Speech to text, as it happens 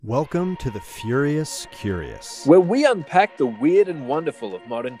Welcome to the Furious Curious, where we unpack the weird and wonderful of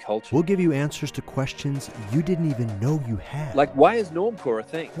modern culture. We'll give you answers to questions you didn't even know you had. Like, why is normcore a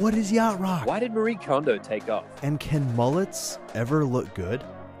thing? What is yacht rock? Why did Marie Kondo take off? And can mullets ever look good?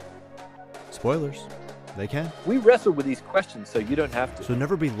 Spoilers, they can. We wrestle with these questions so you don't have to. So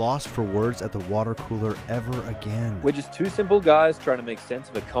never be lost for words at the water cooler ever again. We're just two simple guys trying to make sense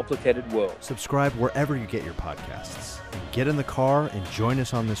of a complicated world. Subscribe wherever you get your podcasts. And get in the car and join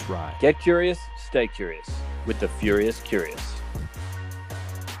us on this ride. Get curious, stay curious with the Furious Curious.